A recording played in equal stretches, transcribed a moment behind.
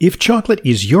If chocolate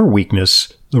is your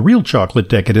weakness, the real chocolate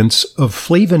decadence of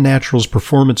Flava Naturals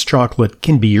Performance Chocolate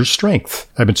can be your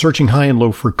strength. I've been searching high and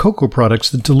low for cocoa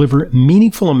products that deliver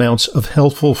meaningful amounts of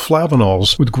healthful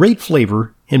flavanols with great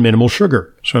flavor and minimal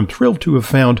sugar. So I'm thrilled to have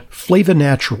found Flava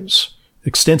Naturals.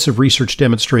 Extensive research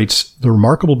demonstrates the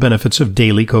remarkable benefits of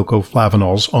daily cocoa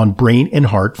flavanols on brain and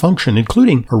heart function,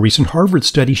 including a recent Harvard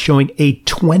study showing a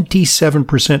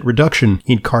 27% reduction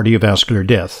in cardiovascular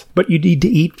death. But you need to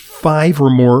eat 5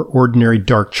 or more ordinary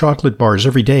dark chocolate bars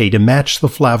every day to match the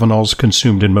flavanols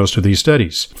consumed in most of these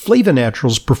studies. Flava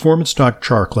Naturals Performance Dark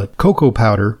Chocolate, cocoa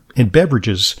powder, and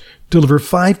beverages deliver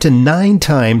 5 to 9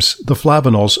 times the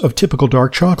flavanols of typical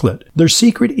dark chocolate. Their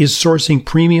secret is sourcing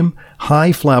premium, high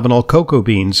flavanol cocoa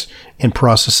beans and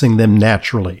processing them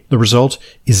naturally. The result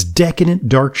is decadent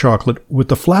dark chocolate with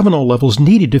the flavanol levels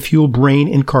needed to fuel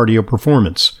brain and cardio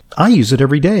performance. I use it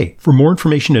every day. For more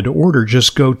information and to order,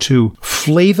 just go to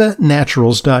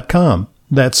flavanaturals.com.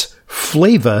 That's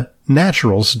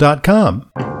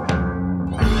flavanaturals.com.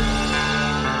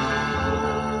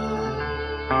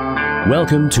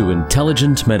 Welcome to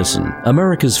Intelligent Medicine,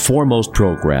 America's foremost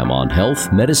program on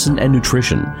health, medicine, and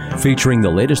nutrition, featuring the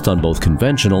latest on both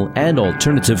conventional and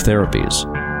alternative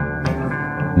therapies.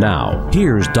 Now,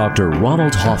 here's Dr.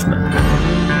 Ronald Hoffman.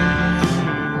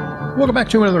 Welcome back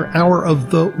to another hour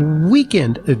of the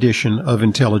weekend edition of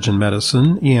Intelligent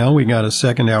Medicine. Yeah, we got a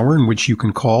second hour in which you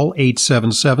can call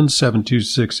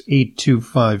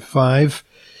 877-726-8255.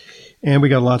 And we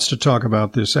got lots to talk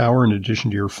about this hour. In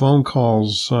addition to your phone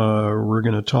calls, we're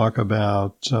going to talk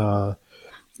about the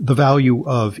value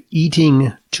of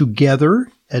eating together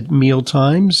at meal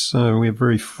times. We have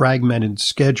very fragmented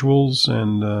schedules,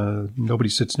 and nobody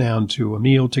sits down to a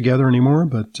meal together anymore,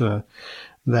 but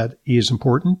that is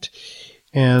important.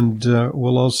 And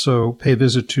we'll also pay a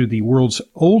visit to the world's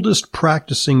oldest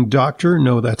practicing doctor.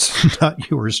 No, that's not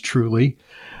yours truly.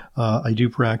 I do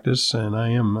practice, and I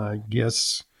am, I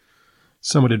guess,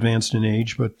 somewhat advanced in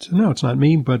age, but no, it's not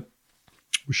me, but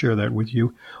we'll share that with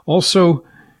you. Also,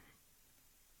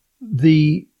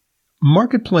 the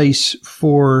marketplace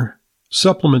for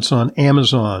supplements on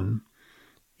Amazon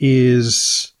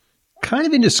is kind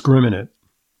of indiscriminate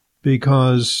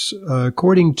because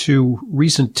according to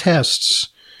recent tests,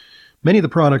 many of the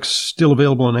products still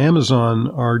available on Amazon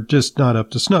are just not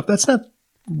up to snuff. That's not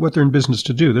what they're in business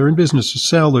to do. They're in business to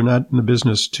sell. They're not in the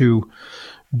business to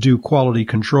do quality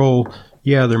control.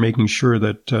 Yeah, they're making sure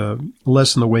that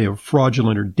less in the way of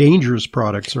fraudulent or dangerous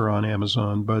products are on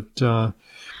Amazon, but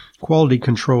quality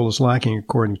control is lacking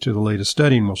according to the latest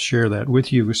study, and we'll share that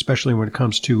with you, especially when it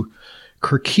comes to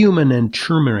curcumin and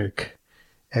turmeric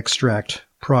extract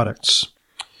products.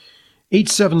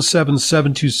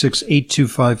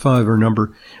 877-726-8255, our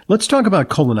number. Let's talk about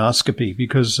colonoscopy,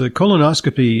 because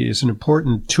colonoscopy is an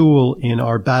important tool in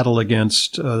our battle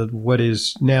against what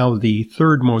is now the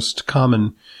third most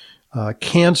common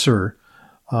cancer.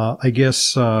 I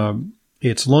guess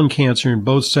it's lung cancer in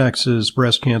both sexes,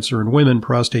 breast cancer in women,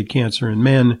 prostate cancer in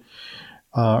men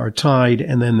are tied,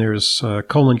 and then there's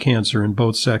colon cancer in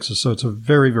both sexes. So it's a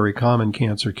very, very common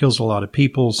cancer. It kills a lot of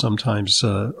people, sometimes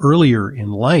earlier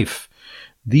in life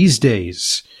these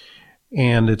days,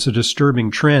 and it's a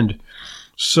disturbing trend.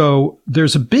 So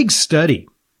there's a big study,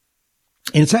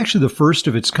 and it's actually the first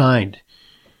of its kind,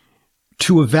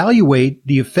 to evaluate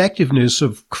the effectiveness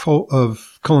of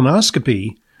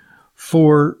colonoscopy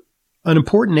for an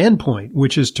important endpoint,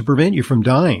 which is to prevent you from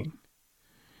dying.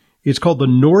 It's called the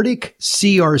Nordic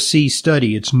CRC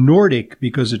study. It's Nordic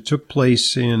because it took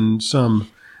place in some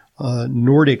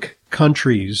Nordic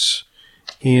countries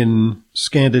in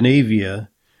Scandinavia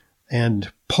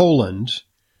and Poland,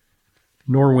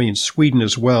 Norway and Sweden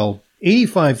as well.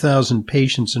 85,000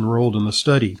 patients enrolled in the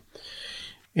study.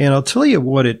 And I'll tell you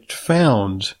what it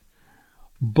found.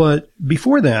 But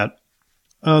before that,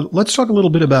 let's talk a little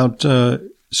bit about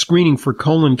screening for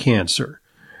colon cancer.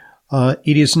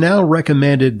 It is now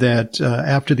recommended that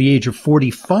after the age of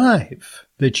 45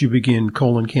 that you begin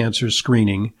colon cancer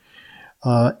screening,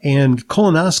 and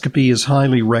colonoscopy is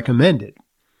highly recommended.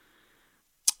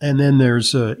 And then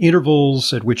there's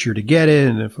intervals at which you're to get it,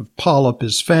 and if a polyp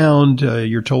is found,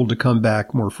 you're told to come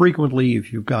back more frequently.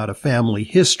 If you've got a family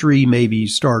history, maybe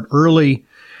start early.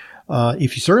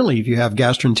 If you have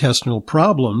gastrointestinal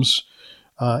problems,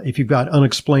 if you've got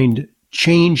unexplained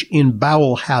change in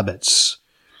bowel habits,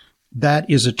 that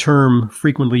is a term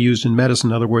frequently used in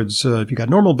medicine. In other words, if you've got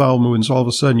normal bowel movements, all of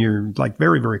a sudden you're like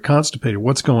very, very constipated.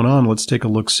 What's going on? Let's take a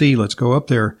look-see. Let's go up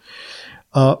there.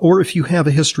 Or if you have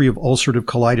a history of ulcerative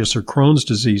colitis or Crohn's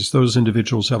disease, those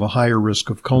individuals have a higher risk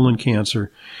of colon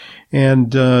cancer.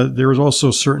 And there is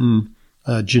also certain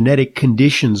genetic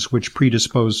conditions which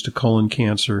predispose to colon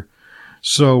cancer.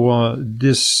 So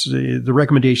the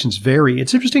recommendations vary.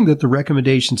 It's interesting that the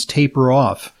recommendations taper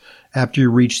off after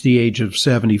you reach the age of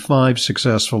 75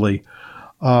 successfully.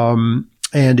 And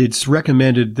it's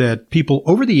recommended that people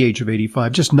over the age of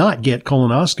 85 just not get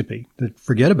colonoscopy, that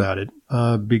forget about it,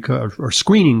 or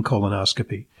screening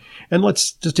colonoscopy. And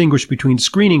let's distinguish between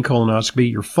screening colonoscopy,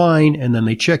 you're fine, and then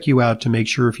they check you out to make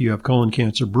sure if you have colon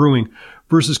cancer brewing,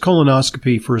 versus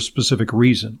colonoscopy for a specific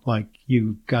reason, like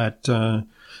you got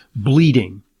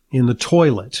bleeding in the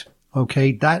toilet.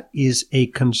 Okay, that is a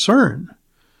concern.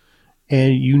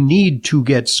 And you need to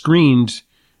get screened,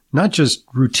 not just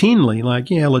routinely, like,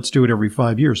 yeah, let's do it every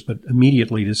 5 years, but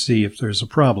immediately to see if there's a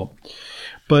problem.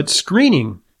 But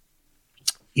screening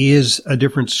is a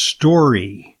different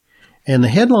story. And the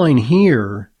headline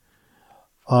here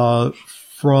it's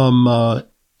from a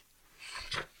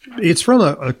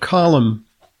column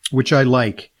which I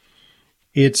like.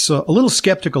 It's a little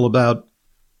skeptical about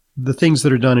the things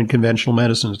that are done in conventional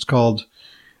medicine. It's called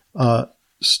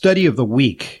Study of the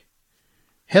Week.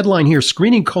 Headline here,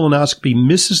 screening colonoscopy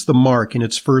misses the mark in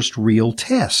its first real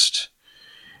test.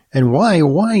 And why?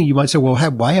 Why? You might say, well,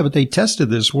 why haven't they tested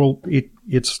this? Well,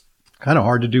 it's kind of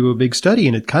hard to do a big study,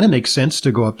 and it kind of makes sense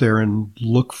to go up there and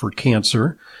look for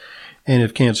cancer. And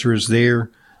if cancer is there,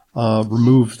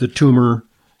 remove the tumor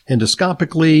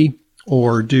endoscopically,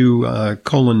 or do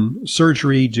colon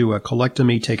surgery, do a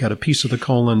colectomy, take out a piece of the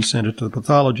colon, send it to the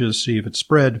pathologist, see if it's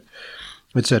spread,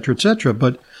 et cetera, et cetera.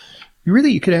 But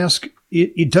you could ask,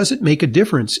 it doesn't make a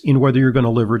difference in whether you're going to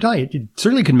live or die. It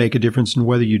certainly can make a difference in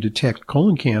whether you detect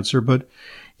colon cancer, but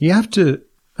you have to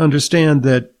understand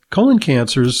that colon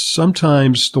cancers,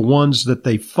 sometimes the ones that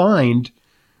they find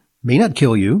may not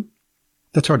kill you.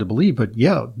 That's hard to believe, but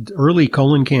yeah, early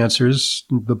colon cancers,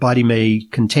 the body may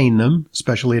contain them,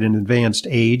 especially at an advanced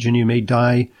age, and you may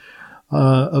die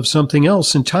of something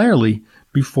else entirely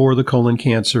before the colon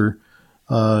cancer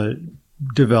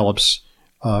develops,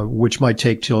 which might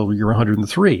take till you're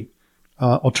 103.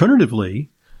 Alternatively,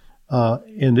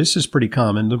 and this is pretty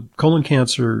common, the colon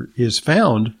cancer is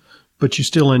found, but you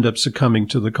still end up succumbing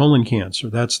to the colon cancer.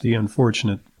 That's the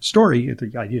unfortunate story.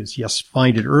 The idea is, yes,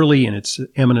 find it early and it's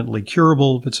eminently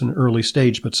curable if it's an early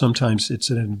stage, but sometimes it's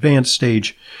an advanced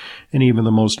stage, and even the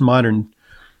most modern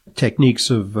techniques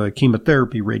of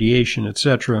chemotherapy, radiation,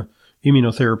 etc.,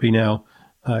 immunotherapy now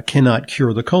cannot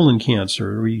cure the colon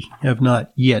cancer. We have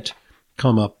not yet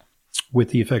come up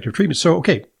with the effective treatment. So,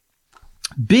 okay,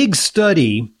 big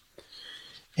study,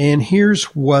 and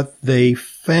here's what they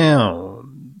found.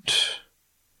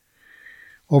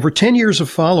 Over 10 years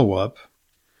of follow-up,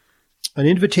 an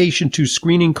invitation to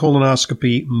screening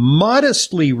colonoscopy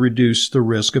modestly reduced the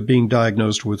risk of being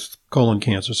diagnosed with colon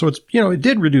cancer. So it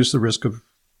did reduce the risk of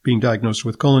being diagnosed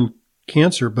with colon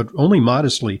cancer, but only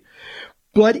modestly.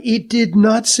 But it did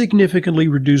not significantly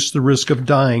reduce the risk of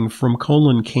dying from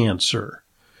colon cancer.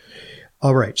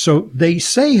 All right. So they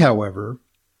say, however,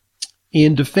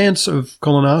 in defense of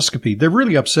colonoscopy, they're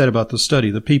really upset about the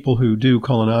study. The people who do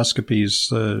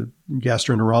colonoscopies,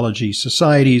 gastroenterology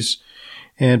societies,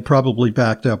 and probably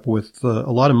backed up with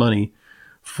a lot of money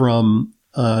from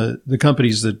the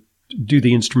companies that do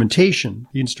the instrumentation.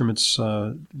 The instruments,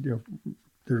 there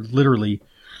are literally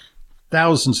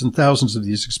thousands and thousands of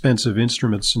these expensive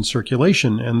instruments in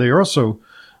circulation, and they are also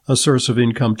a source of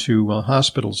income to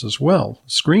hospitals as well,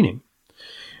 screening.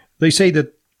 They say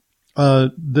that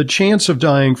the chance of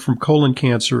dying from colon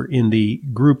cancer in the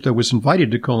group that was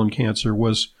invited to colon cancer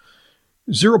was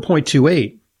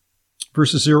 0.28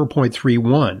 versus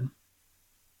 0.31.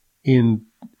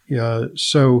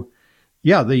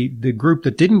 The group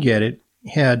that didn't get it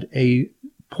had a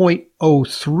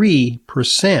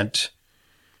 0.03%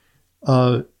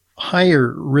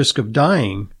 higher risk of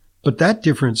dying, but that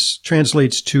difference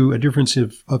translates to a difference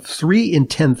of 3 in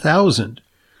 10,000.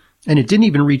 And it didn't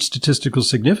even reach statistical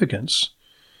significance.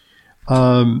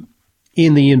 In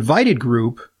the invited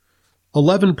group,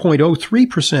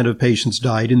 11.03% of patients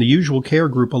died. In the usual care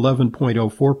group,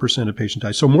 11.04% of patients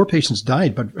died. So more patients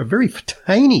died, but a very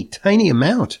tiny, tiny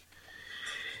amount.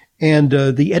 And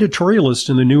the editorialists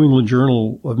in the New England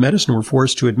Journal of Medicine were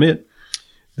forced to admit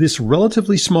this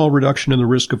relatively small reduction in the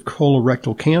risk of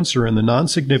colorectal cancer and the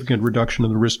non-significant reduction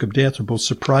in the risk of death are both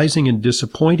surprising and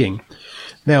disappointing.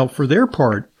 Now, for their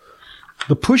part,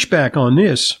 the pushback on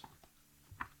this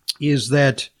is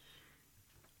that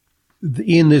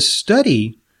in this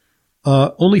study,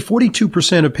 only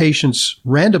 42% of patients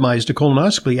randomized to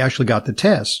colonoscopy actually got the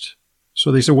test.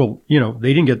 So they said, well, a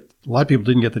lot of people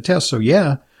didn't get the test. So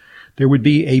yeah, there would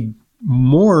be a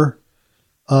more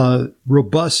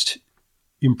robust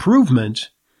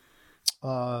improvement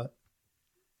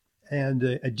and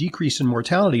a decrease in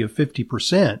mortality of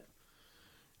 50%.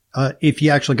 If you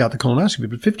actually got the colonoscopy,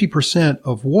 but 50%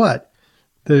 of what?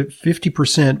 The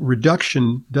 50%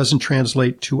 reduction doesn't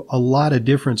translate to a lot of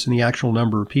difference in the actual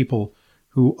number of people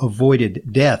who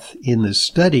avoided death in this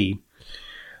study.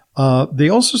 They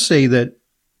also say that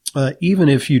even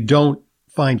if you don't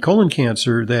find colon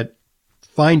cancer, that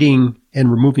finding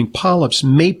and removing polyps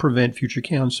may prevent future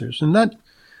cancers. And not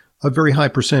a very high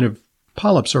percent of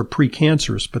polyps are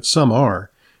precancerous, but some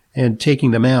are. And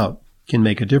taking them out can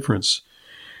make a difference.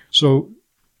 So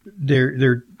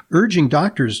they're urging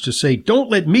doctors to say, don't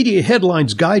let media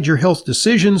headlines guide your health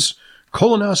decisions.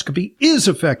 Colonoscopy is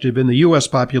effective in the U.S.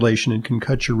 population and can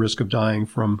cut your risk of dying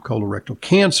from colorectal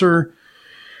cancer.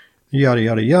 Yada,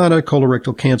 yada, yada.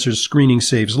 Colorectal cancer screening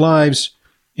saves lives.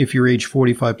 If you're age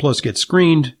 45 plus, get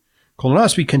screened.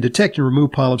 Colonoscopy can detect and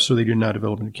remove polyps so they do not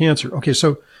develop into cancer. Okay,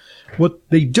 so what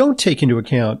they don't take into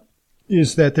account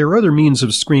is that there are other means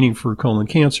of screening for colon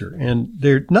cancer, and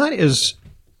they're not as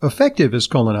effective as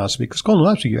colonoscopy, because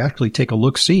colonoscopy, you actually take a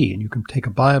look-see and you can take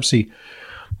a biopsy.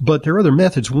 But there are other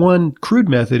methods. One crude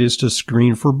method is to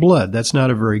screen for blood. That's not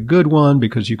a very good one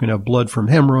because you can have blood from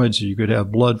hemorrhoids, or you could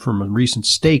have blood from a recent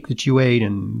steak that you ate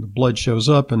and the blood shows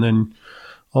up and then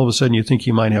all of a sudden you think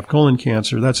you might have colon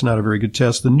cancer. That's not a very good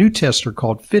test. The new tests are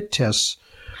called FIT tests,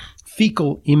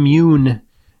 fecal immune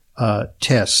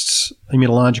tests,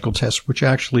 immunological tests, which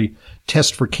actually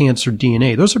test for cancer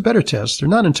DNA. Those are better tests. They're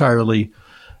not entirely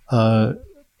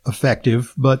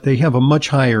effective, but they have a much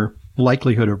higher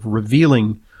likelihood of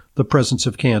revealing the presence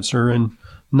of cancer and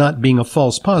not being a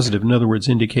false positive. In other words,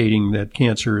 indicating that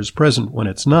cancer is present when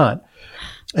it's not.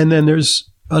 And then there's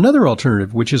another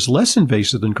alternative, which is less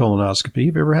invasive than colonoscopy.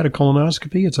 Have you ever had a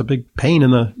colonoscopy? It's a big pain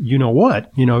in the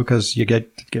you-know-what, because you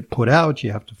get put out,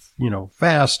 you have to,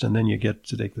 fast, and then you get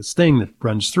to take this thing that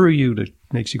runs through you that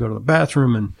makes you go to the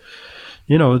bathroom, and,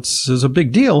 it's a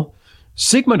big deal.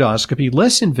 Sigmoidoscopy,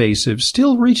 less invasive,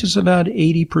 still reaches about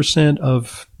 80%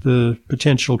 of the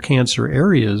potential cancer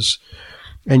areas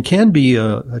and can be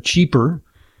a cheaper,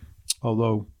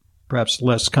 although perhaps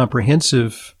less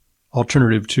comprehensive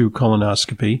alternative to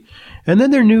colonoscopy. And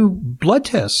then there are new blood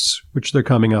tests, which they're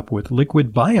coming up with,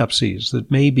 liquid biopsies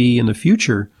that may be in the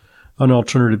future an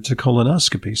alternative to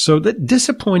colonoscopy. So that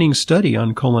disappointing study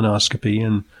on colonoscopy.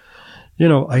 And,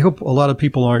 I hope a lot of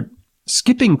people aren't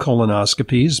skipping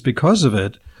colonoscopies because of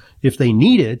it if they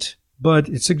need it, but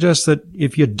it suggests that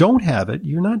if you don't have it,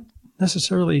 you're not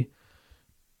necessarily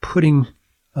putting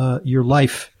your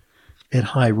life at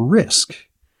high risk,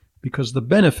 because the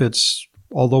benefits,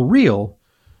 although real,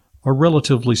 are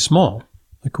relatively small,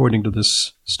 according to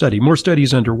this study. More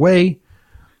studies underway,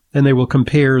 and they will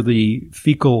compare the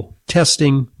fecal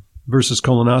testing versus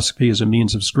colonoscopy as a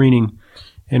means of screening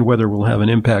and whether it will have an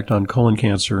impact on colon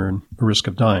cancer and the risk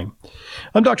of dying.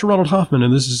 I'm Dr. Ronald Hoffman,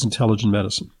 and this is Intelligent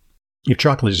Medicine. If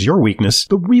chocolate is your weakness,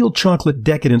 the real chocolate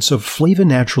decadence of Flava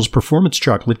Naturals Performance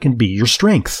Chocolate can be your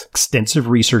strength. Extensive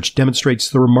research demonstrates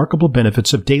the remarkable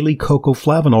benefits of daily cocoa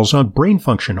flavanols on brain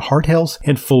function, heart health,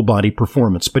 and full body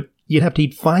performance, but you'd have to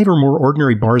eat 5 or more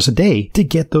ordinary bars a day to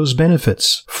get those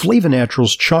benefits. Flava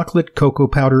Naturals chocolate, cocoa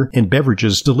powder, and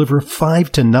beverages deliver 5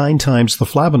 to 9 times the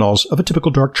flavanols of a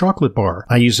typical dark chocolate bar.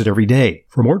 I use it every day.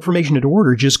 For more information and to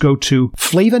order, just go to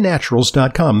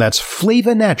FlavaNaturals.com. That's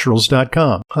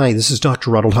FlavaNaturals.com. Hi, this is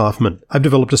Dr. Ronald Hoffman. I've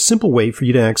developed a simple way for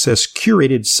you to access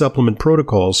curated supplement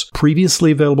protocols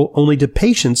previously available only to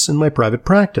patients in my private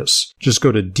practice. Just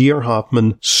go to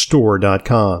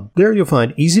drhoffmanstore.com. There you'll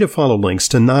find easy-to-follow links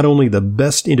to not only the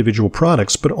best individual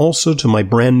products, but also to my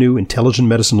brand new Intelligent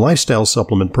Medicine Lifestyle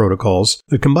Supplement protocols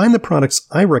that combine the products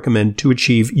I recommend to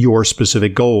achieve your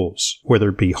specific goals, whether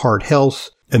it be heart health,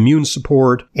 immune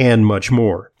support, and much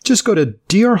more. Just go to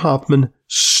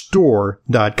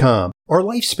drhoffmanstore.com. Our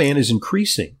lifespan is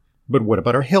increasing, but what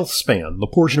about our health span, the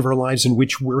portion of our lives in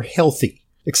which we're healthy?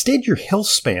 Extend your health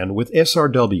span with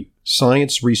SRW,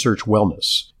 Science Research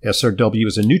Wellness. SRW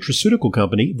is a nutraceutical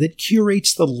company that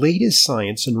curates the latest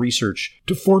science and research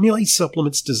to formulate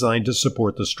supplements designed to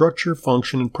support the structure,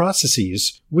 function, and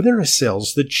processes within our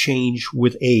cells that change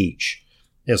with age.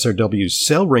 SRW's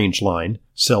cell range line,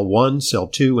 Cell 1, Cell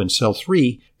 2, and Cell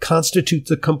 3, constitute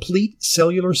the complete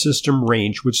cellular system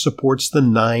range which supports the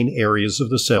 9 areas of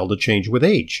the cell that change with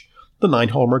age, the 9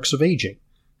 hallmarks of aging.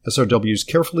 SRW's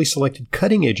carefully selected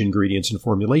cutting-edge ingredients and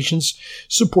formulations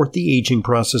support the aging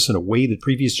process in a way that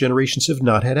previous generations have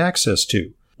not had access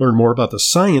to. Learn more about the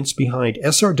science behind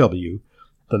SRW,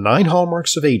 the 9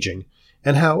 hallmarks of aging,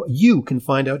 and how you can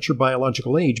find out your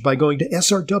biological age by going to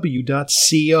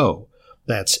srw.co.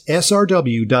 That's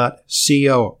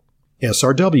srw.co.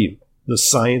 SRW, The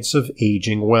Science of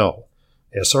Aging Well.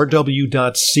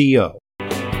 srw.co.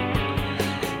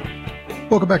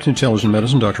 Welcome back to Intelligent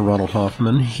Medicine. Dr. Ronald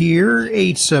Hoffman here.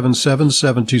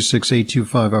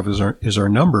 877-726-8255 is our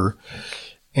number.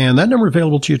 And that number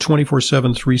available to you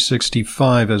 24/7,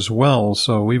 365 as well.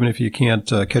 So even if you can't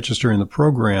catch us during the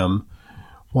program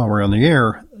while we're on the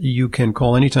air, you can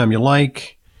call anytime you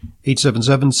like,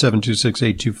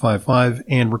 877-726-8255,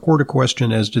 and record a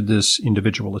question, as did this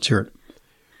individual. Let's hear it.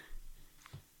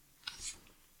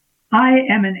 I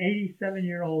am an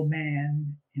 87-year-old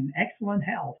man in excellent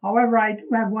health. However, I do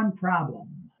have one problem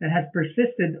that has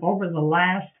persisted over the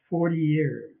last 40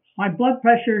 years. My blood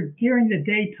pressure during the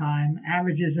daytime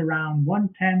averages around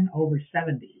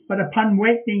 110/70, but upon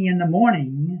waking in the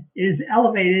morning is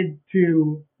elevated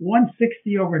to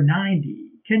 160/90.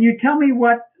 Can you tell me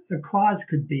what the cause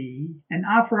could be and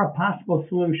offer a possible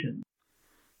solution?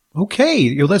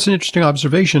 Okay, that's an interesting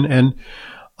observation, and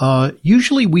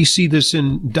usually we see this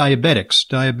in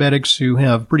diabetics who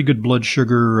have pretty good blood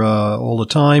sugar all the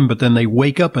time, but then they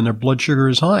wake up and their blood sugar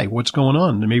is high. What's going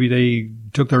on? Maybe they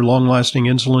took their long-lasting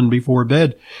insulin before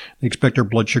bed. They expect their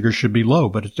blood sugar should be low,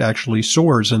 but it actually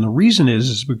soars. And the reason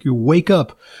is you wake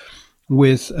up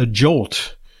with a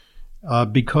jolt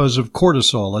because of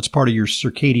cortisol. That's part of your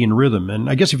circadian rhythm.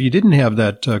 And I guess if you didn't have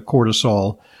that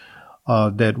cortisol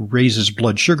that raises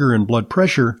blood sugar and blood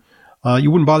pressure,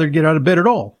 you wouldn't bother to get out of bed at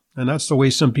all. And that's the way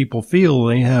some people feel.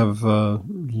 They have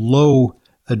low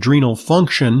adrenal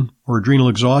function or adrenal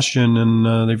exhaustion,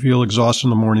 and they feel exhausted in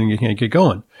the morning. You can't get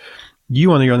going.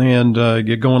 You, on the other hand,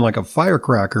 get going like a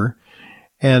firecracker,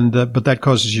 and but that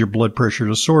causes your blood pressure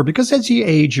to soar because as you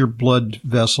age, your blood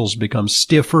vessels become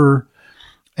stiffer,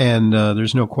 and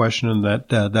there's no question that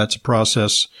that's a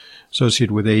process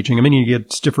associated with aging. I mean, you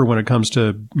get stiffer when it comes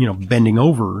to, bending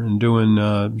over and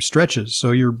doing stretches.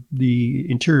 So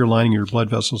the interior lining of your blood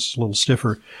vessels is a little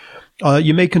stiffer.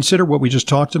 You may consider what we just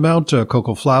talked about,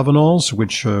 cocoflavanols,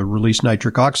 which release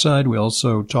nitric oxide. We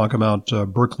also talk about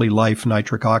Berkeley Life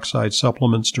nitric oxide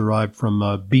supplements derived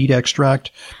from beet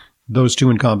extract. Those two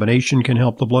in combination can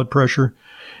help the blood pressure.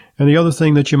 And the other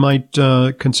thing that you might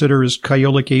consider is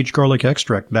Kyolic aged garlic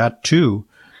extract. That too,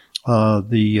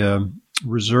 the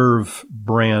reserve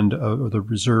brand, or the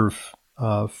reserve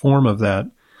form of that,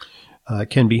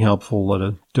 can be helpful at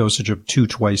a dosage of 2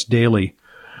 twice daily.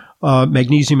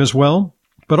 Magnesium as well,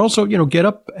 but also, get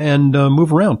up and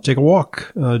move around, take a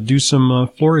walk, do some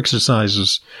floor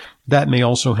exercises. That may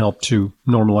also help to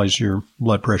normalize your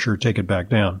blood pressure, take it back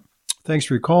down. Thanks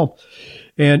for your call.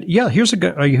 And yeah, here's a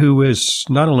guy who is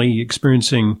not only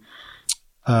experiencing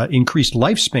increased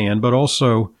lifespan, but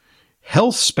also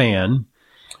health span.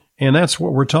 And that's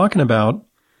what we're talking about,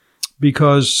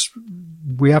 because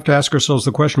we have to ask ourselves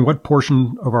the question, what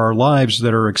portion of our lives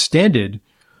that are extended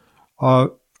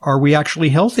are we actually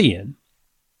healthy in?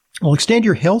 Well, extend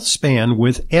your health span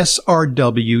with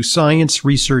SRW Science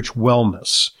Research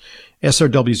Wellness.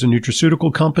 SRW is a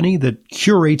nutraceutical company that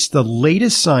curates the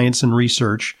latest science and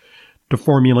research to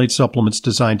formulate supplements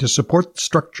designed to support the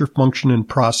structure, function, and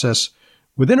process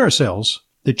within our cells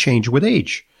that change with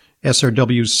age.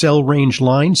 SRW's cell range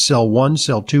line, cell 1,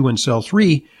 cell 2, and cell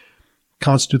 3,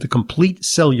 constitute the complete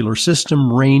cellular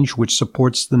system range which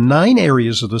supports the 9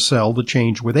 areas of the cell that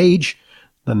change with age,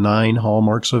 the 9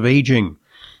 hallmarks of aging.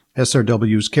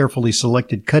 SRW's carefully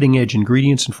selected cutting-edge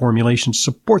ingredients and formulations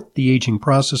support the aging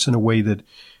process in a way that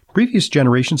previous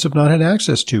generations have not had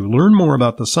access to. Learn more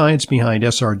about the science behind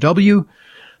SRW,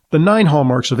 the 9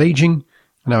 hallmarks of aging,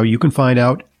 and how you can find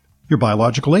out your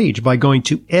biological age by going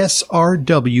to srw.co.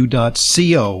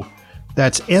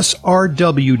 That's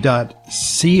srw.co.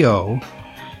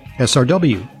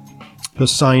 SRW, the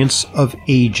science of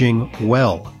aging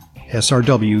well.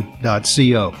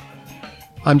 srw.co.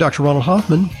 I'm Dr. Ronald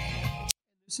Hoffman.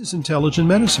 This is Intelligent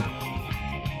Medicine.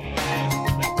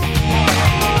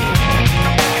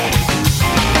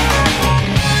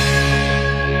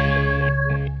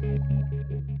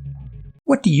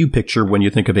 What do you picture when you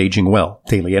think of aging well?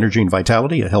 Daily energy and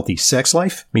vitality, a healthy sex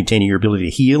life, maintaining your ability to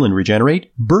heal and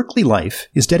regenerate? Berkeley Life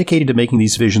is dedicated to making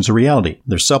these visions a reality.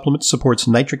 Their supplement supports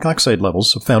nitric oxide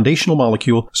levels, a foundational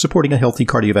molecule supporting a healthy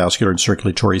cardiovascular and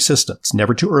circulatory system. It's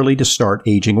never too early to start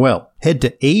aging well. Head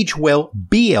to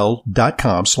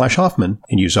agewellbl.com/Hoffman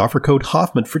and use offer code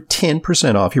Hoffman for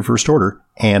 10% off your first order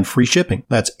and free shipping.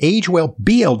 That's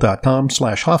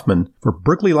agewellbl.com/Hoffman for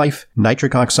Berkeley Life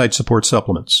nitric oxide support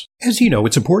supplements. As you know,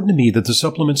 it's important to me that the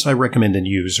supplements I recommend and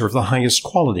use are of the highest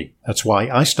quality. That's why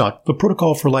I stock the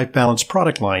Protocol for Life Balance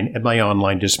product line at my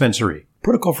online dispensary.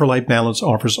 Protocol for Life Balance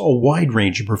offers a wide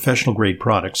range of professional-grade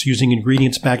products using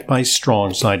ingredients backed by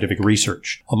strong scientific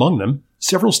research. Among them,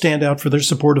 Several stand out for their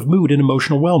support of mood and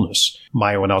emotional wellness: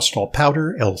 myo-inositol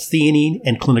powder, L-theanine,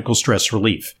 and clinical stress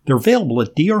relief. They're available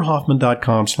at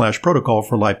drhoffman.com/protocol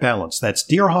for life balance. That's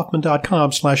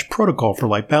drhoffman.com/protocol for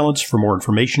life balance for more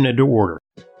information and to order.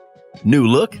 New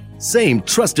look, same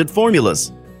trusted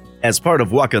formulas. As part of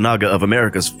Wakanaga of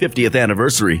America's 50th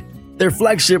anniversary, their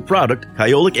flagship product,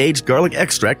 Kyolic Aged Garlic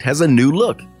Extract, has a new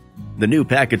look. The new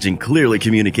packaging clearly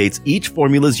communicates each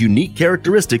formula's unique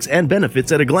characteristics and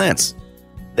benefits at a glance.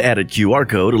 The added QR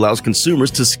code allows consumers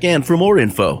to scan for more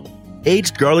info.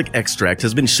 Aged Garlic Extract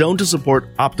has been shown to support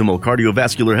optimal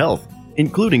cardiovascular health,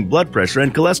 including blood pressure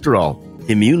and cholesterol,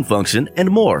 immune function,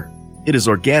 and more. It is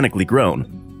organically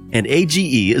grown, and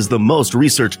AGE is the most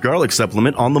researched garlic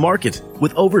supplement on the market,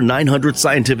 with over 900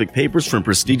 scientific papers from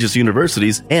prestigious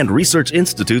universities and research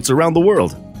institutes around the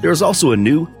world. There is also a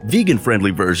new,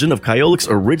 vegan-friendly version of Kyolic's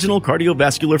original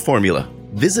cardiovascular formula.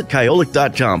 Visit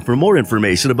Kyolic.com for more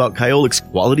information about Kyolic's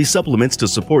quality supplements to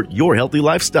support your healthy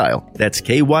lifestyle. That's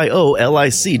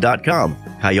KYOLIC.com.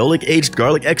 Kyolic Aged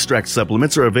Garlic Extract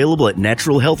supplements are available at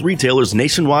natural health retailers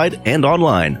nationwide and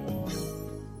online.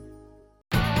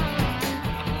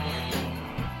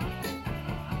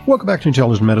 Welcome back to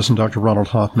Intelligent Medicine. Dr. Ronald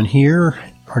Hoffman here.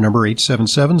 Our number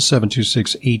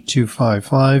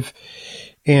 877-726-8255.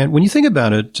 And when you think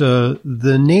about it,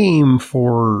 the name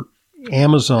for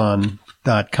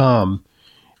Amazon.com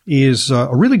is a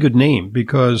really good name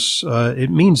because it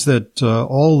means that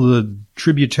all the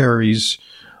tributaries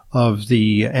of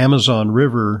the Amazon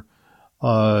River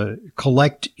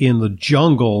collect in the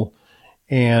jungle,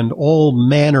 and all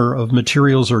manner of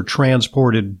materials are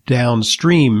transported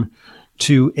downstream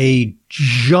to a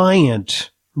giant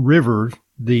river,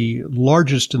 the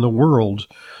largest in the world,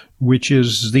 which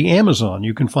is the Amazon.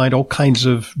 You can find all kinds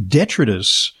of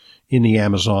detritus in the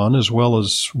Amazon as well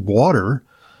as water.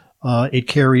 It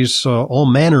carries all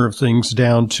manner of things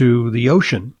down to the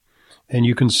ocean. And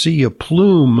you can see a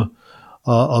plume,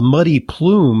 a muddy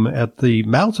plume at the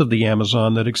mouth of the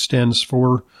Amazon that extends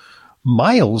for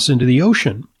miles into the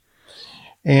ocean.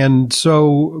 And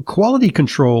so quality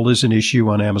control is an issue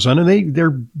on Amazon, and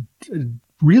they're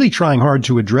really trying hard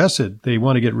to address it. They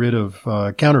want to get rid of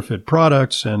counterfeit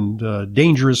products and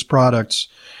dangerous products,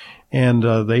 and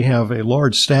they have a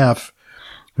large staff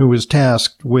who is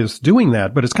tasked with doing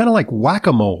that. But it's kind of like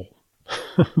whack-a-mole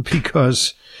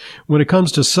because when it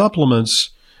comes to supplements,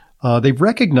 they've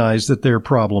recognized that there are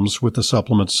problems with the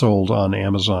supplements sold on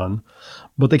Amazon,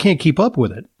 but they can't keep up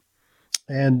with it.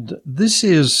 And this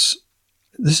has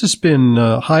been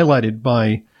highlighted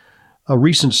by a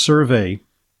recent survey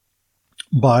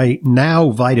by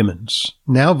Now Vitamins.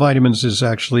 Now Vitamins is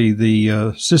actually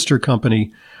the sister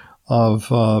company of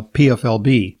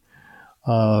PFLB,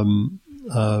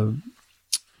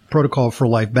 Protocol for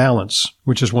Life Balance,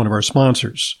 which is one of our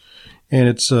sponsors. And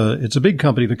it's a big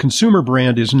company. The consumer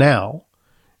brand is Now,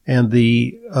 and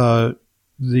the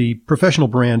professional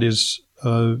brand is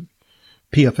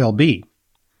PFLB,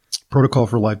 Protocol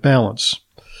for Life Balance.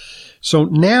 So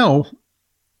Now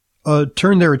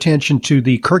turn their attention to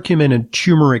the curcumin and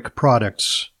turmeric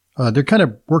products. They're kind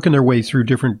of working their way through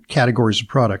different categories of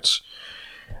products.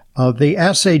 They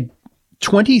assayed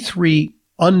 23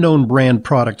 unknown brand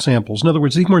product samples. In other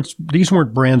words, these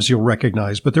weren't brands you'll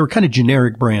recognize, but they were kind of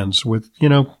generic brands with,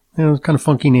 kind of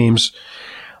funky names,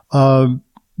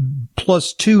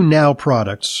 plus 2 Now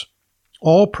products,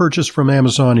 all purchased from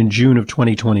Amazon in June of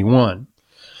 2021.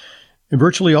 And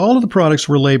virtually all of the products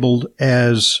were labeled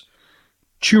as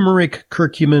turmeric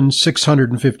curcumin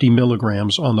 650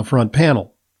 milligrams on the front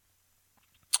panel.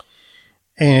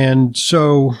 And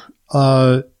so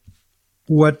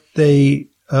what they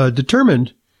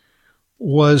determined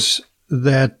was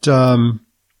that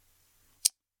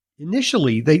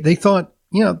initially they thought,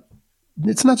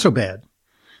 it's not so bad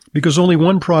because only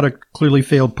one product clearly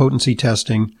failed potency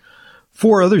testing.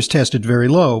 4 others tested very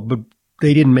low, but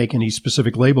they didn't make any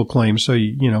specific label claims. So,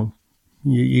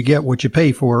 you get what you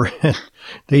pay for.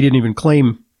 They didn't even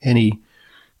claim any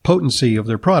potency of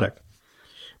their product.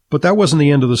 But that wasn't the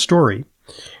end of the story.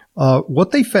 What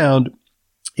they found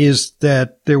is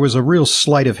that there was a real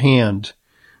sleight of hand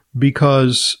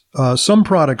because some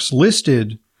products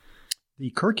listed the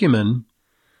curcumin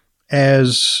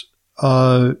as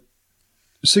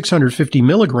 650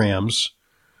 milligrams,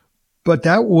 but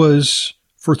that was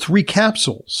for 3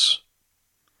 capsules.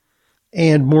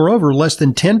 And moreover, less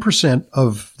than 10%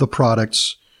 of the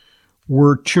products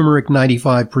were turmeric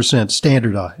 95%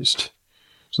 standardized.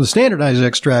 So the standardized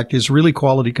extract is really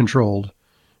quality controlled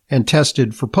and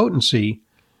tested for potency.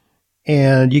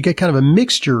 And you get kind of a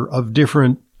mixture of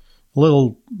different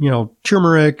little,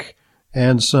 turmeric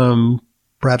and some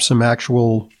perhaps some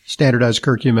actual standardized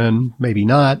curcumin, maybe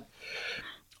not.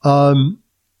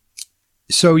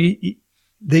 So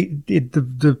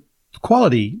the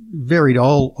quality varied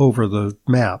all over the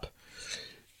map.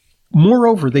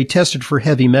 Moreover, they tested for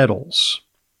heavy metals.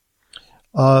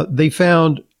 They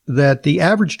found that the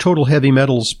average total heavy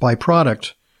metals by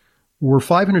product were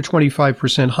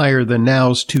 525% higher than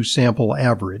Now's 2-sample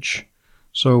average.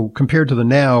 So compared to the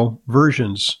Now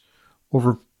versions,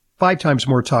 over 5 times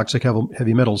more toxic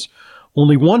heavy metals.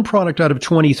 Only one product out of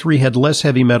 23 had less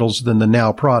heavy metals than the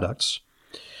Now products.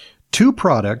 2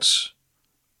 products,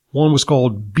 one was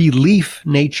called Beleaf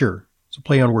Nature. It's a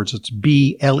play on words. It's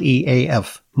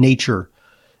B-L-E-A-F, Nature.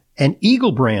 And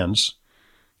Eagle brands,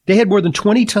 they had more than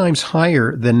 20 times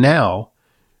higher than Now,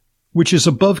 which is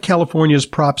above California's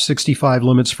Prop 65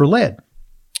 limits for lead.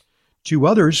 2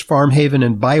 others, Farm Haven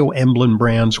and BioEmblem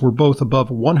brands, were both above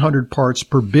 100 parts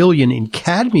per billion in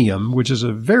cadmium, which is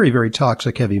a very, very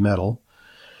toxic heavy metal.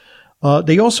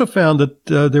 They also found that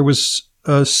there was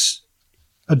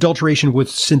adulteration with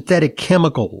synthetic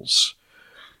chemicals.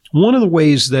 One of the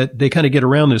ways that they kind of get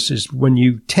around this is when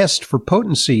you test for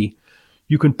potency,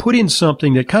 you can put in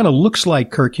something that kind of looks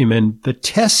like curcumin, that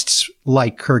tests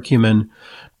like curcumin,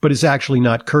 but is actually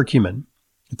not curcumin.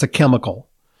 It's a chemical.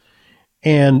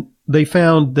 And they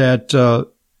found that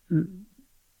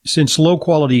since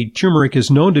low-quality turmeric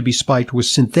is known to be spiked with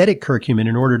synthetic curcumin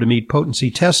in order to meet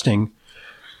potency testing,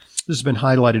 this has been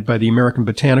highlighted by the American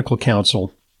Botanical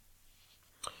Council.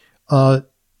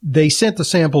 They sent the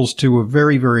samples to a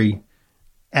very, very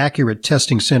accurate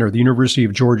testing center, the University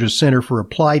of Georgia's Center for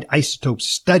Applied Isotope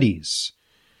Studies.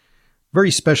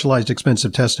 Very specialized,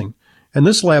 expensive testing. And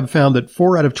this lab found that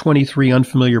 4 out of 23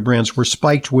 unfamiliar brands were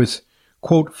spiked with,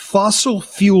 quote, fossil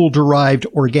fuel-derived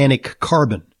organic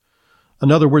carbon.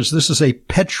 In other words, this is a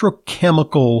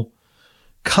petrochemical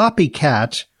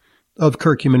copycat of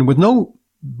curcumin with no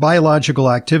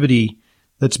biological activity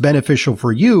that's beneficial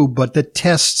for you, but that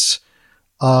tests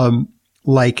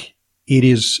like it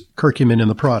is curcumin in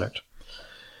the product.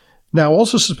 Now,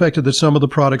 also suspected that some of the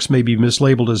products may be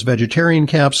mislabeled as vegetarian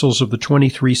capsules. Of the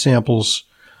 23 samples,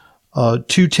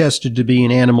 2 tested to be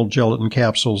in animal gelatin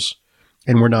capsules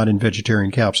and were not in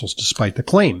vegetarian capsules, despite the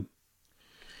claim.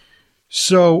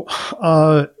 So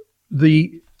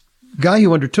the guy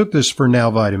who undertook this for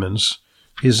Now Vitamins,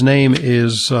 his name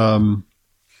is, I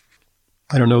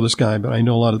don't know this guy, but I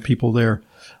know a lot of the people there.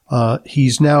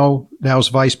 He's Now's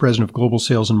Vice President of Global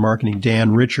Sales and Marketing,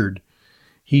 Dan Richard.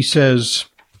 He says,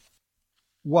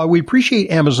 while we appreciate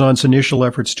Amazon's initial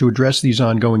efforts to address these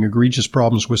ongoing egregious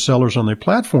problems with sellers on their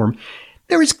platform,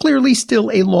 there is clearly still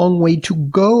a long way to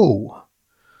go.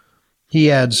 He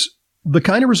adds, the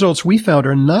kind of results we found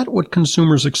are not what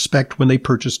consumers expect when they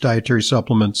purchase dietary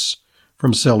supplements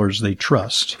from sellers they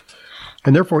trust.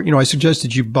 And therefore, I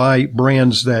suggested you buy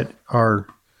brands that are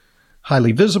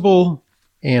highly visible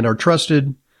and are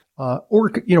trusted. Or,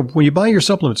 when you buy your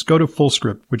supplements, go to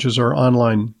FullScript, which is our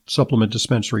online supplement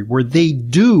dispensary, where they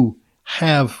do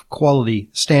have quality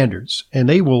standards, and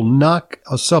they will knock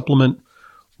a supplement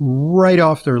right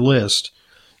off their list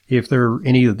if there are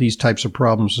any of these types of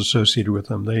problems associated with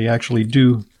them. They actually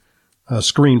do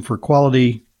screen for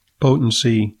quality,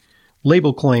 potency,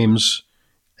 label claims,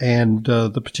 and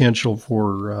the potential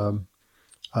for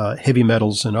heavy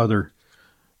metals and other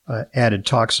added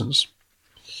toxins.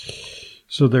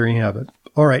 So there you have it.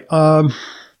 All right.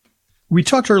 We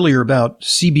talked earlier about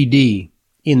CBD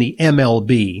in the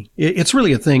MLB. It's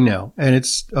really a thing now, and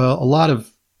it's a lot of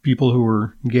people who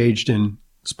are engaged in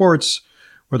sports,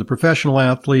 whether professional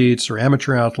athletes or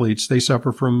amateur athletes, they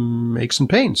suffer from aches and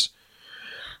pains.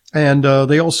 And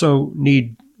they also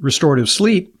need restorative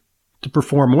sleep to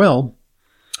perform well.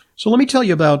 So let me tell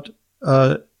you about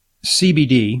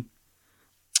CBD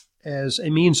as a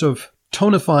means of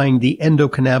tonifying the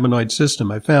endocannabinoid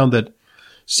system. I found that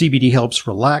CBD helps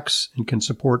relax and can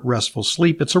support restful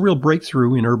sleep. It's a real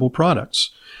breakthrough in herbal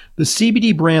products. The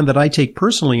CBD brand that I take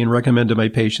personally and recommend to my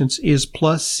patients is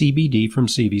Plus CBD from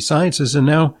CV Sciences. And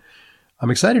now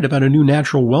I'm excited about a new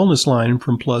natural wellness line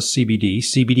from Plus CBD,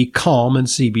 CBD Calm and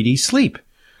CBD Sleep.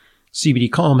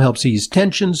 CBD Calm helps ease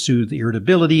tension, soothe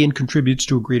irritability, and contributes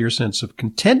to a greater sense of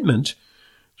contentment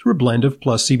through a blend of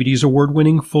Plus CBD's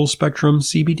award-winning full-spectrum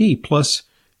CBD plus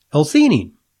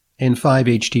L-theanine and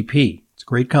 5-HTP. It's a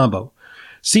great combo.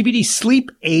 CBD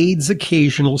Sleep aids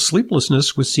occasional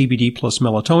sleeplessness with CBD plus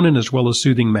melatonin, as well as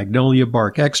soothing magnolia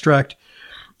bark extract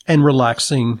and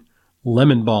relaxing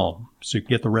lemon balm. So you can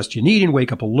get the rest you need and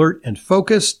wake up alert and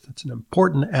focused. That's an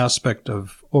important aspect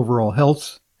of overall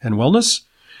health and wellness.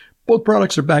 Both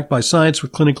products are backed by science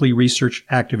with clinically researched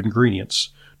active ingredients.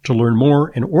 To learn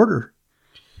more and order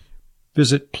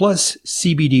Visit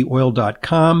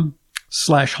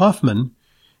pluscbdoil.com/Hoffman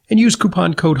and use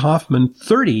coupon code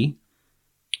Hoffman30.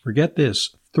 Forget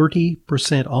this,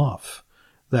 30% off.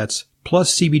 That's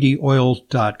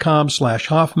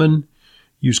pluscbdoil.com/Hoffman.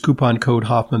 Use coupon code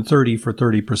Hoffman30 for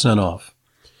 30% off.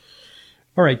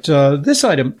 All right, this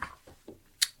item,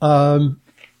 the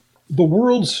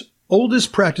world's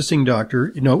oldest practicing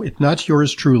doctor, it's not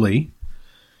yours truly.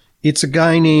 It's a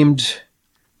guy named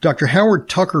Dr. Howard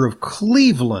Tucker of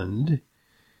Cleveland.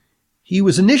 He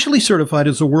was initially certified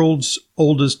as the world's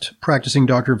oldest practicing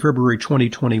doctor in February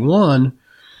 2021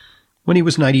 when he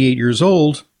was 98 years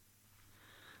old.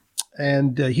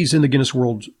 And he's in the Guinness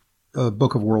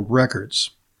Book of World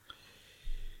Records.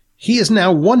 He is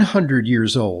now 100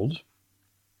 years old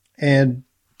and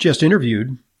just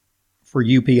interviewed for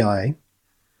UPI.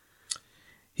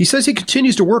 He says he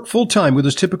continues to work full-time with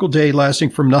his typical day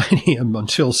lasting from 9 a.m.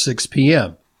 until 6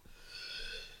 p.m.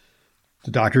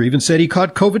 The doctor even said he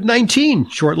caught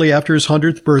COVID-19 shortly after his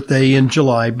 100th birthday in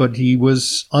July, but he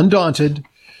was undaunted,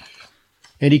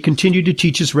 and he continued to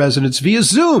teach his residents via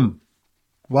Zoom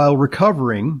while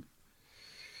recovering.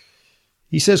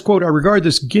 He says, quote, "I regard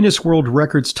this Guinness World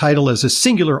Records title as a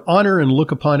singular honor and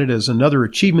look upon it as another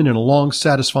achievement in a long,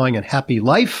 satisfying, and happy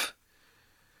life.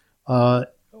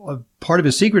 Part of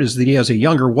his secret is that he has a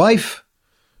younger wife,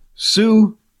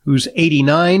 Sue, who's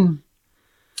 89.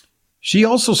 She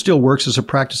also still works as a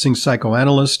practicing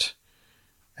psychoanalyst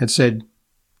and said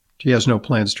she has no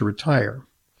plans to retire."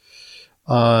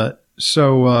 The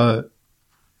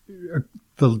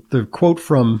quote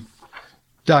from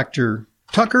Dr.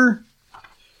 Tucker,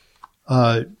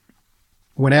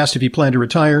 when asked if he planned to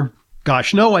retire,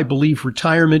 "Gosh, no, I believe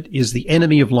retirement is the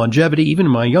enemy of longevity. Even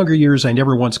in my younger years, I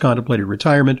never once contemplated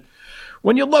retirement.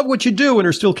 When you love what you do and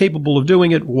are still capable of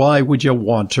doing it, why would you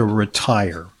want to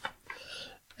retire?"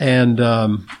 And,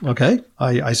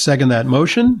 I second that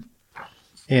motion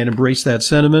and embrace that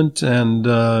sentiment. And,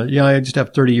 I just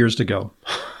have 30 years to go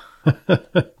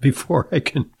before I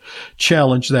can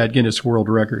challenge that Guinness World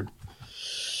Record.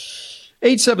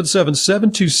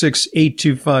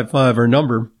 877-726-8255, our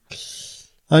number.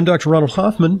 I'm Dr. Ronald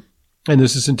Hoffman, and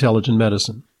this is Intelligent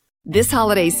Medicine. This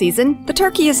holiday season, the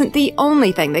turkey isn't the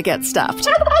only thing that gets stuffed.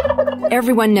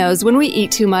 Everyone knows when we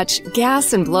eat too much,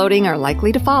 gas and bloating are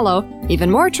likely to follow. Even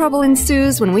more trouble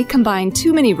ensues when we combine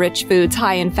too many rich foods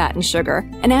high in fat and sugar.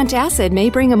 An antacid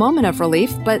may bring a moment of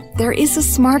relief, but there is a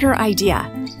smarter idea.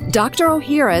 Dr.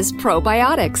 Ohhira's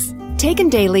Probiotics. Taken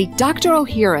daily, Dr.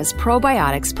 Ohhira's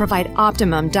probiotics provide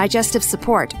optimum digestive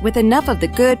support with enough of the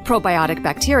good probiotic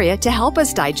bacteria to help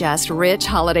us digest rich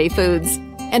holiday foods.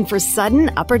 And for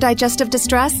sudden upper digestive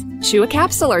distress, chew a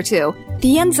capsule or two.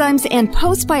 The enzymes and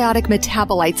postbiotic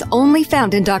metabolites only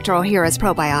found in Dr. Ohhira's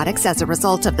probiotics as a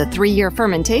result of the 3-year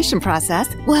fermentation process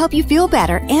will help you feel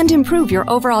better and improve your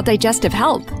overall digestive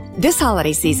health. This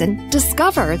holiday season,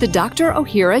 discover the Dr.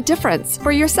 Ohhira difference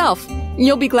for yourself.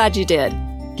 You'll be glad you did.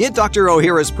 Get Dr.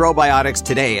 Ohhira's probiotics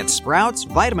today at Sprouts,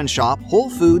 Vitamin Shop, Whole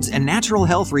Foods, and natural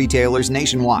health retailers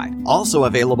nationwide. Also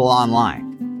available online.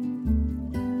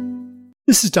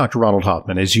 This is Dr. Ronald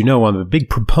Hoffman. As you know, I'm a big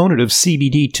proponent of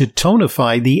CBD to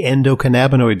tonify the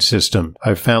endocannabinoid system.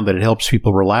 I've found that it helps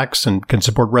people relax and can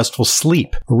support restful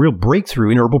sleep, a real breakthrough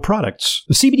in herbal products.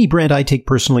 The CBD brand I take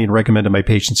personally and recommend to my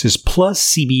patients is Plus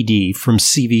CBD from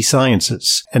CV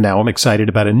Sciences. And now I'm excited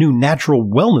about a new natural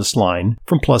wellness line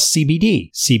from Plus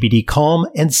CBD, CBD Calm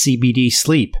and CBD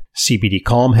Sleep. CBD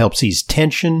Calm helps ease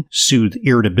tension, soothe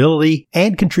irritability,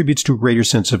 and contributes to a greater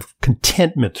sense of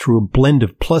contentment through a blend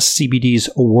of Plus CBD's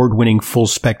award-winning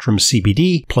full-spectrum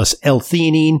CBD, plus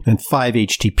L-theanine and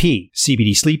 5-HTP.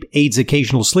 CBD Sleep aids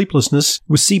occasional sleeplessness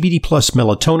with CBD plus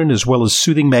melatonin as well as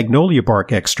soothing magnolia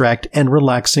bark extract and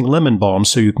relaxing lemon balm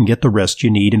so you can get the rest you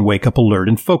need and wake up alert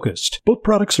and focused. Both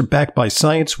products are backed by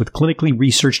science with clinically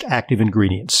researched active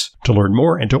ingredients. To learn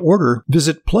more and to order,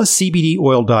 visit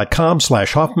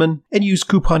pluscbdoil.com/Hoffman and use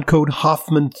coupon code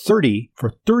Hoffman30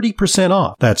 for 30%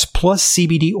 off. That's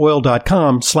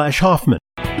pluscbdoil.com/Hoffman.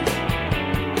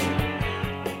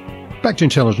 Back to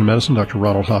Intelligent Medicine, Dr.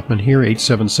 Ronald Hoffman here,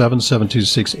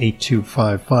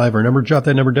 877-726-8255. Our number, jot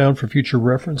that number down for future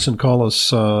reference and call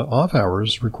us off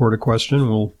hours, record a question.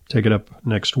 We'll take it up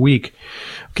next week.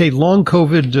 Okay, long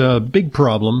COVID, big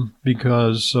problem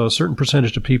because a certain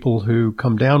percentage of people who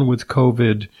come down with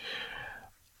COVID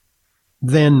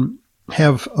then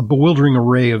have a bewildering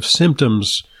array of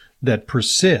symptoms that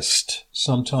persist,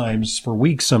 sometimes for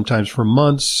weeks, sometimes for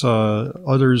months,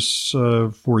 others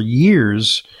for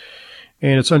years.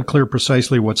 And it's unclear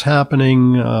precisely what's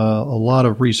happening. A lot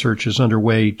of research is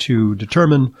underway to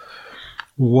determine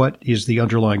what is the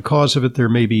underlying cause of it. There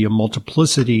may be a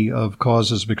multiplicity of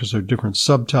causes because there are different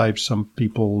subtypes. Some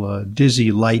people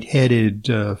dizzy, lightheaded,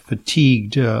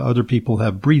 fatigued. Other people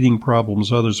have breathing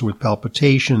problems. Others with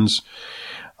palpitations.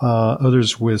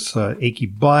 Others with achy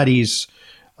bodies.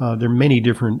 There are many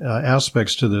different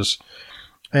aspects to this.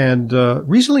 And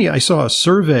recently I saw a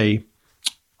survey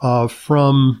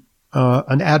from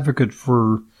an advocate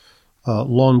for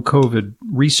long COVID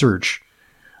research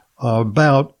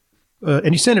about,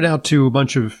 and he sent it out to a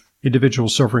bunch of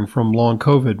individuals suffering from long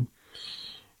COVID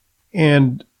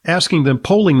and asking them,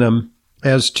 polling them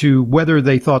as to whether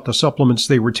they thought the supplements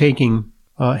they were taking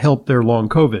helped their long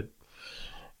COVID.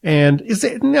 And it's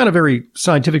not a very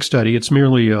scientific study. It's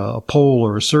merely a poll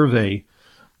or a survey.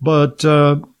 But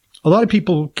a lot of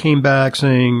people came back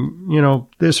saying, you know,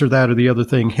 this or that or the other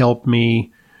thing helped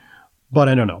me, but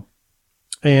I don't know.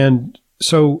 And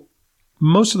so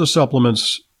most of the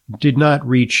supplements did not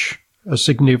reach a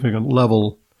significant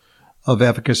level of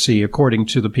efficacy according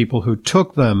to the people who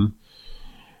took them,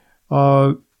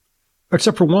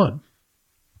 except for one.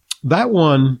 That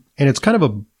one, and it's kind of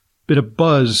a bit of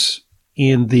buzz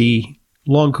in the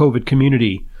long COVID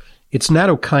community, it's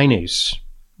nattokinase.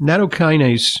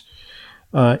 Nattokinase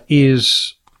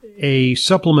is a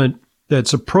supplement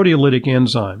that's a proteolytic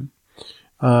enzyme.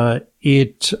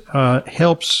 It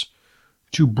helps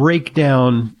to break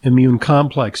down immune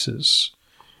complexes.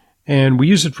 And we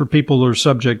use it for people who are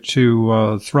subject to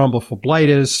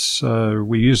thrombophlebitis.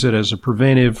 We use it as a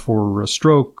preventive for a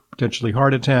stroke, potentially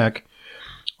heart attack.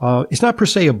 It's not per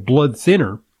se a blood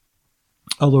thinner,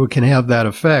 although it can have that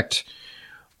effect.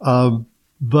 So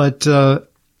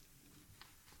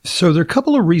there are a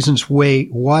couple of reasons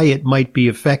why it might be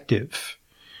effective.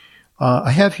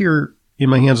 I have here in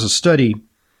my hands a study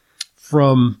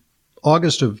from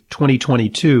August of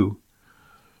 2022,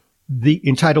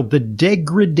 entitled The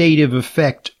Degradative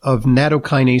Effect of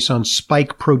Nattokinase on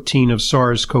Spike Protein of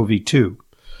SARS-CoV-2.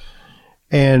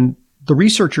 And the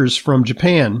researchers from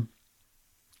Japan,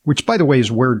 which, by the way,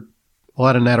 is where a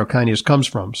lot of nattokinase comes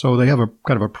from, so they have a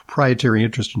kind of a proprietary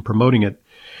interest in promoting it.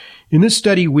 In this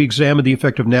study, we examined the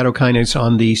effect of nattokinase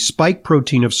on the spike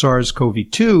protein of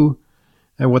SARS-CoV-2,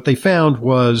 and what they found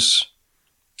was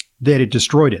that it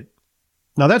destroyed it.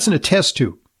 Now, that's in a test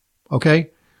tube,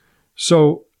 okay?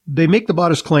 So they make the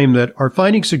modest claim that our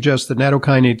findings suggest that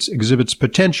nattokinase exhibits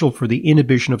potential for the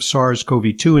inhibition of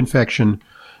SARS-CoV-2 infection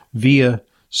via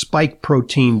spike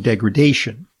protein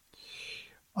degradation.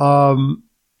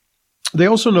 They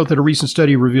also note that a recent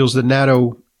study reveals that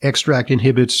natto extract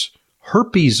inhibits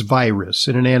herpes virus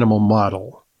in an animal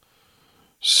model.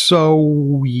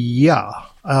 So, yeah.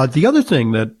 The other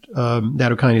thing that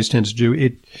nattokinase tends to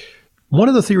do, one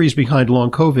of the theories behind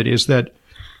long COVID is that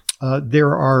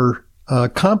there are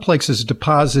complexes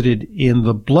deposited in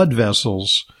the blood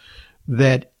vessels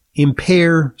that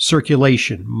impair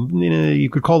circulation. You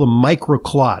could call them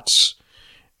microclots.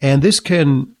 And this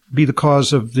can be the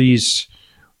cause of these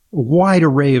wide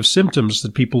array of symptoms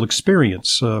that people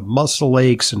experience, muscle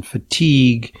aches and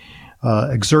fatigue,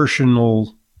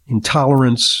 exertional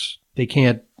intolerance. They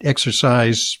can't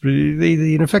exercise.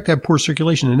 They in effect have poor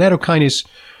circulation. And nattokinase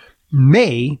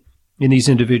may, in these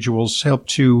individuals, help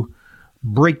to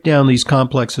break down these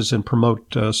complexes and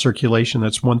promote circulation.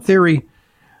 That's one theory.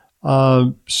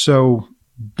 So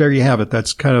there you have it.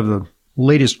 That's kind of the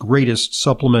latest, greatest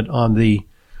supplement on the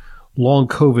long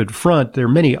COVID front. There are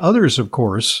many others, of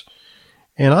course,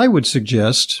 and I would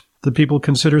suggest that people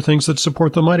consider things that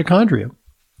support the mitochondria,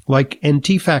 like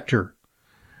NT factor.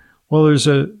 Well, there's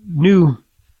a new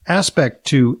aspect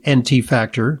to NT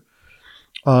factor.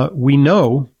 We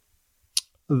know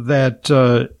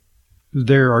that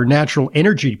there are natural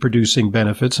energy-producing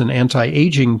benefits and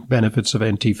anti-aging benefits of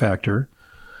NT factor.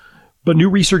 But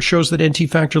new research shows that NT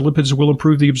factor lipids will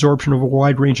improve the absorption of a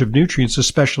wide range of nutrients,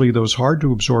 especially those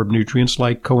hard-to-absorb nutrients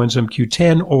like coenzyme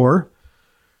Q10 or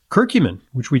curcumin,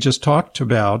 which we just talked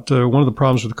about. One of the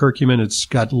problems with curcumin, it's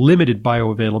got limited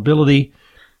bioavailability.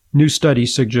 New study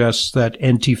suggests that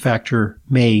NT factor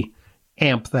may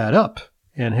amp that up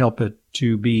and help it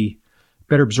to be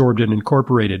better absorbed and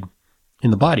incorporated in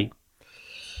the body.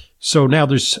 So now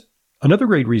there's another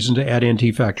great reason to add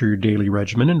NT factor to your daily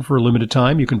regimen, and for a limited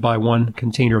time, you can buy one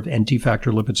container of NT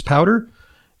factor lipids powder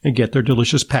and get their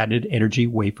delicious patented energy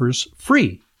wafers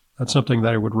free. That's something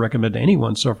that I would recommend to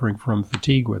anyone suffering from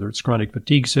fatigue, whether it's chronic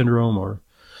fatigue syndrome or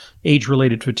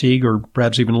age-related fatigue or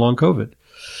perhaps even long COVID.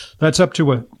 That's up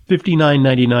to a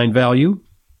 $59.99 value.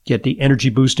 Get the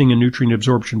energy-boosting and nutrient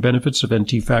absorption benefits of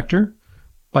NT factor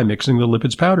by mixing the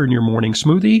lipids powder in your morning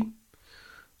smoothie,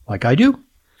 like I do,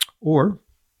 or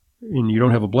and you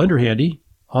don't have a blender handy,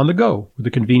 on the go with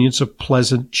the convenience of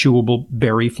pleasant, chewable,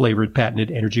 berry-flavored patented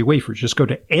energy wafers. Just go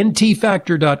to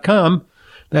ntfactor.com.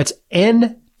 That's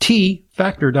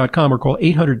ntfactor.com, or call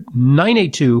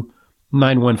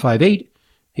 800-982-9158,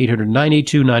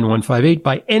 800-982-9158.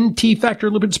 Buy NT Factor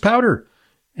Lipids Powder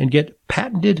and get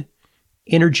patented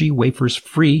energy wafers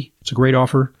free. It's a great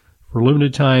offer for a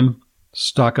limited time.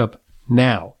 Stock up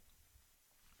now.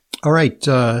 All right.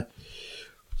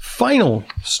 Final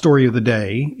story of the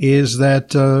day is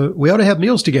that we ought to have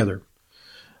meals together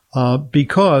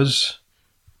because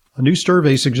a new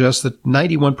survey suggests that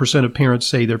 91% of parents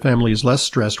say their family is less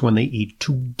stressed when they eat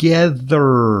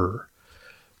together.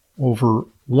 Over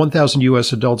 1,000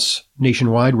 U.S. adults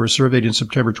nationwide were surveyed in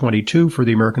September 22 for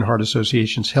the American Heart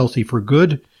Association's Healthy for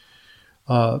Good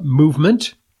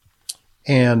movement,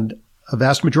 and a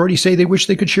vast majority say they wish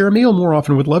they could share a meal more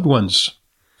often with loved ones.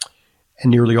 And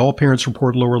nearly all parents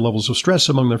report lower levels of stress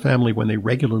among their family when they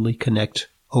regularly connect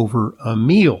over a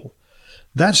meal.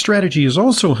 That strategy is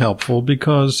also helpful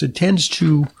because it tends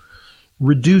to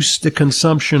reduce the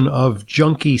consumption of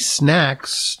junky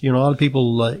snacks. You know, a lot of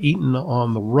people eating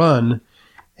on the run,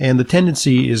 and the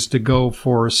tendency is to go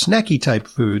for snacky type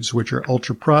foods, which are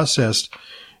ultra processed.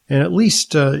 And at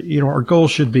least, our goal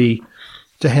should be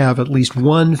to have at least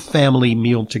one family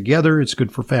meal together. It's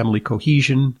good for family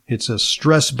cohesion. It's a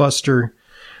stress buster,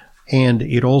 and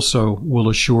it also will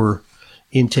assure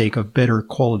intake of better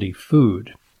quality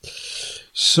food.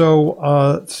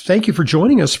 So thank you for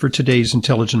joining us for today's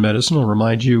Intelligent Medicine. I'll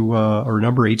remind you our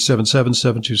number,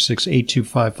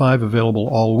 877-726-8255, available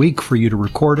all week for you to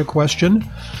record a question.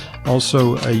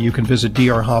 Also, you can visit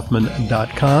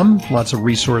drhoffman.com. Lots of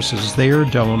resources there.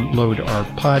 Download our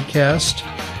podcast.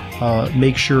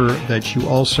 Make sure that you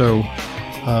also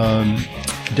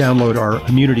download our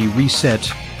Immunity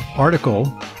Reset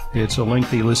article. It's a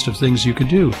lengthy list of things you can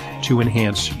do to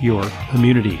enhance your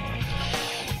immunity.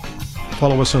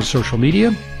 Follow us on social media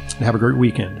and have a great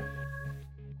weekend.